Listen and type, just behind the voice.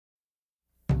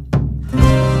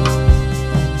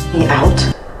out?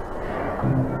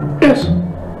 Yes.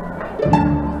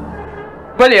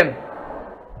 William,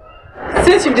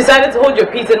 since you've decided to hold your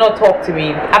peace and not talk to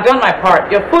me, I've done my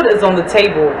part. Your food is on the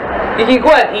table. You can go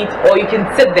and eat, or you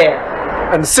can sit there.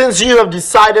 And since you have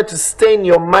decided to stain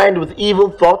your mind with evil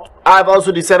thought, I've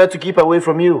also decided to keep away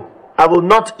from you. I will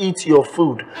not eat your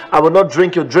food. I will not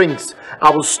drink your drinks. I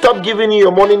will stop giving you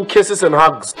your morning kisses and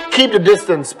hugs. Keep the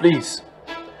distance, please.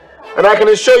 And I can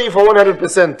assure you for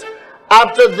 100%,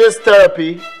 after this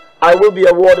therapy, I will be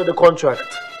awarded a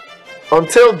contract.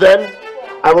 Until then,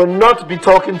 I will not be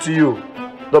talking to you.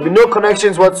 There'll be no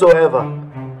connections whatsoever.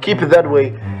 Keep it that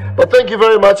way. But thank you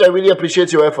very much. I really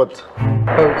appreciate your effort.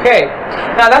 Okay.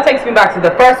 Now that takes me back to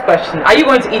the first question. Are you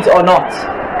going to eat or not?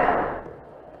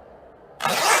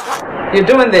 You're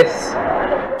doing this.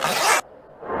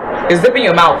 You're zipping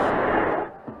your mouth.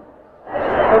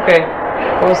 Okay.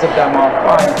 Go zip that mouth.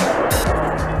 Fine.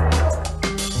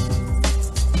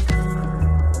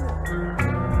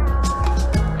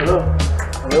 Hello?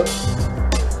 Hello?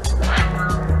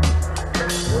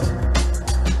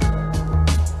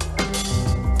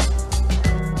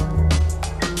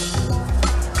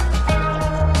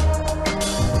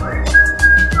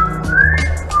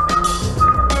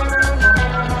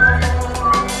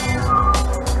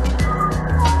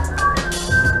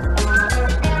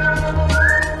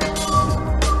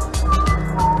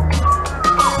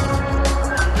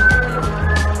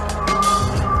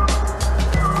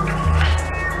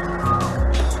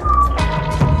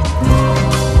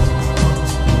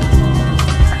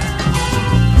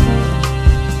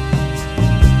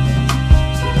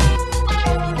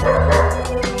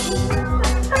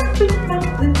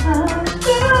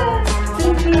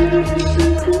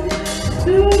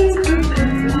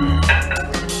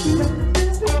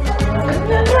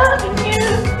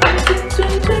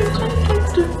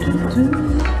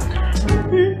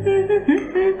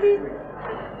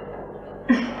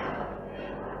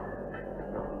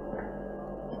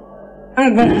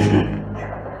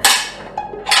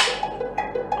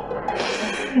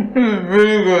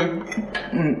 Really good.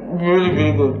 Really,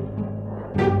 really good.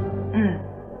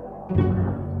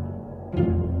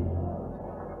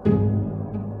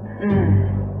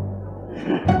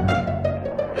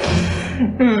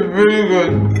 Really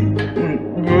good.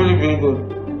 Really, really good.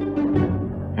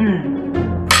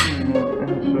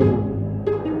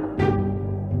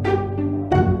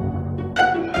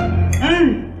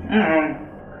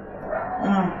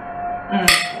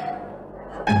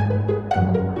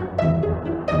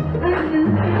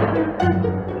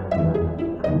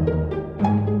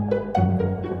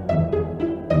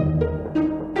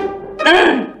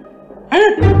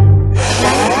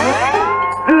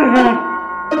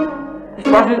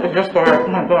 It's just so hard. Oh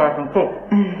my god, I can cook.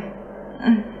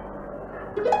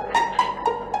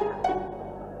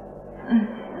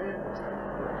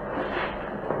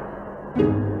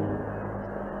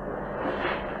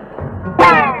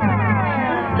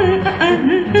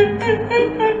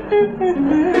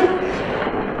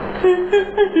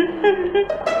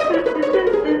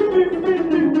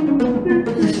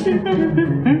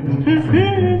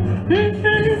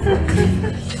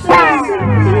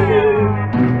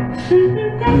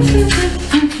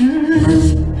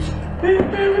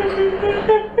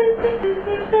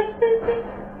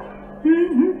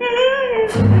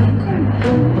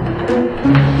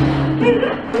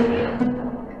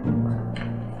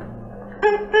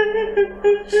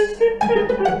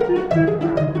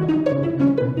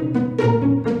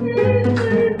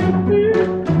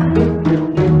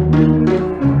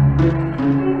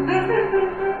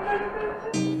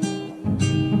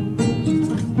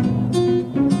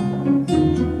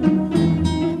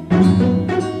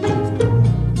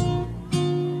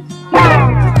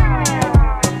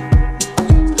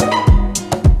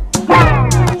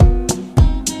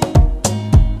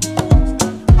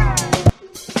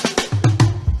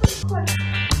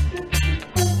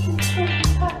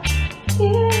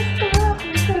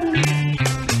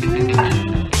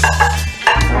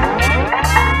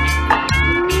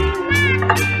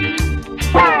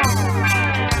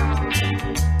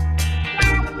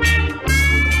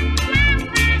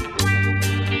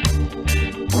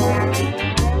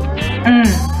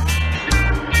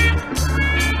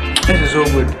 This is so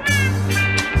good.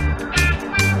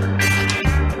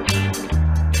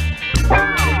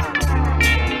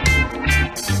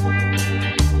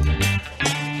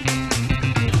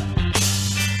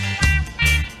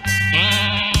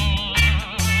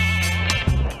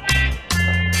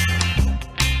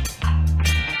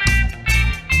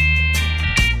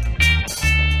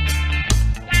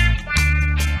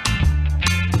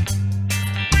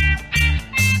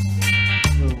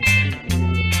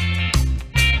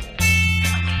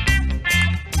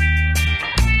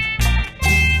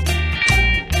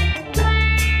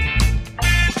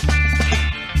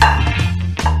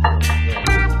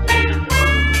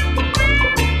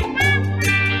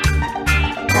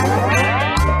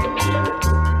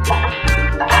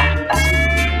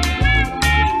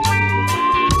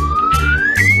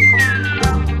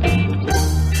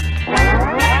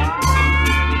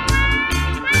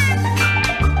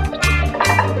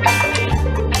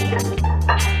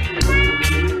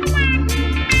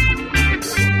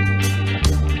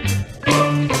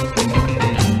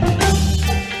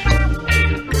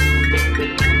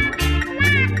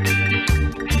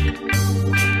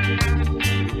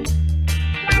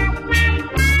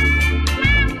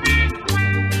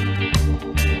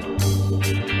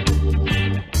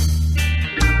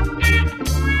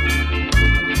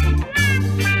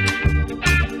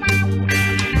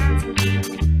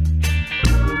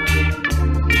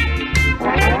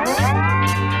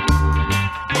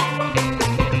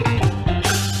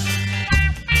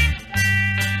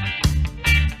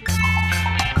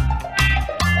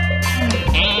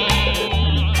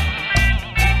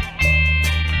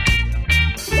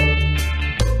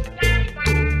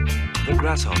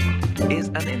 grasshopper is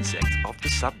an insect of the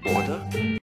suborder